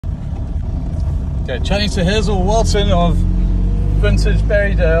Okay, chatting to Hazel Walton of Vintage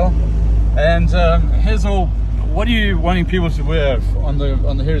Barrydale. And Hazel, what are you wanting people to wear on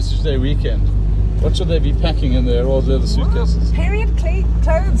the Heritage Day weekend? What should they be packing in there, or the other suitcases? Well, period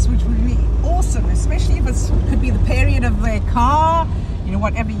clothes, which would be awesome, especially if it could be the period of their car, you know,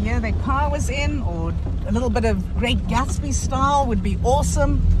 whatever year their car was in, or a little bit of Great Gatsby style would be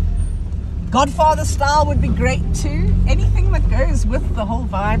awesome. Godfather style would be great too. Anything that goes with the whole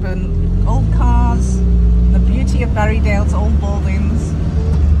vibe and old cars, the beauty of Barrydale's old buildings.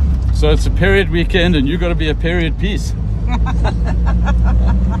 So it's a period weekend and you've got to be a period piece.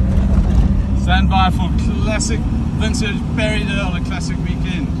 Stand by for classic Vintage Barrydale, a classic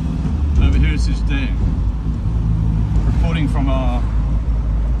weekend over Heritage Day. Reporting from our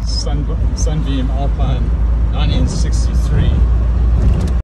Sunbeam Alpine 1963.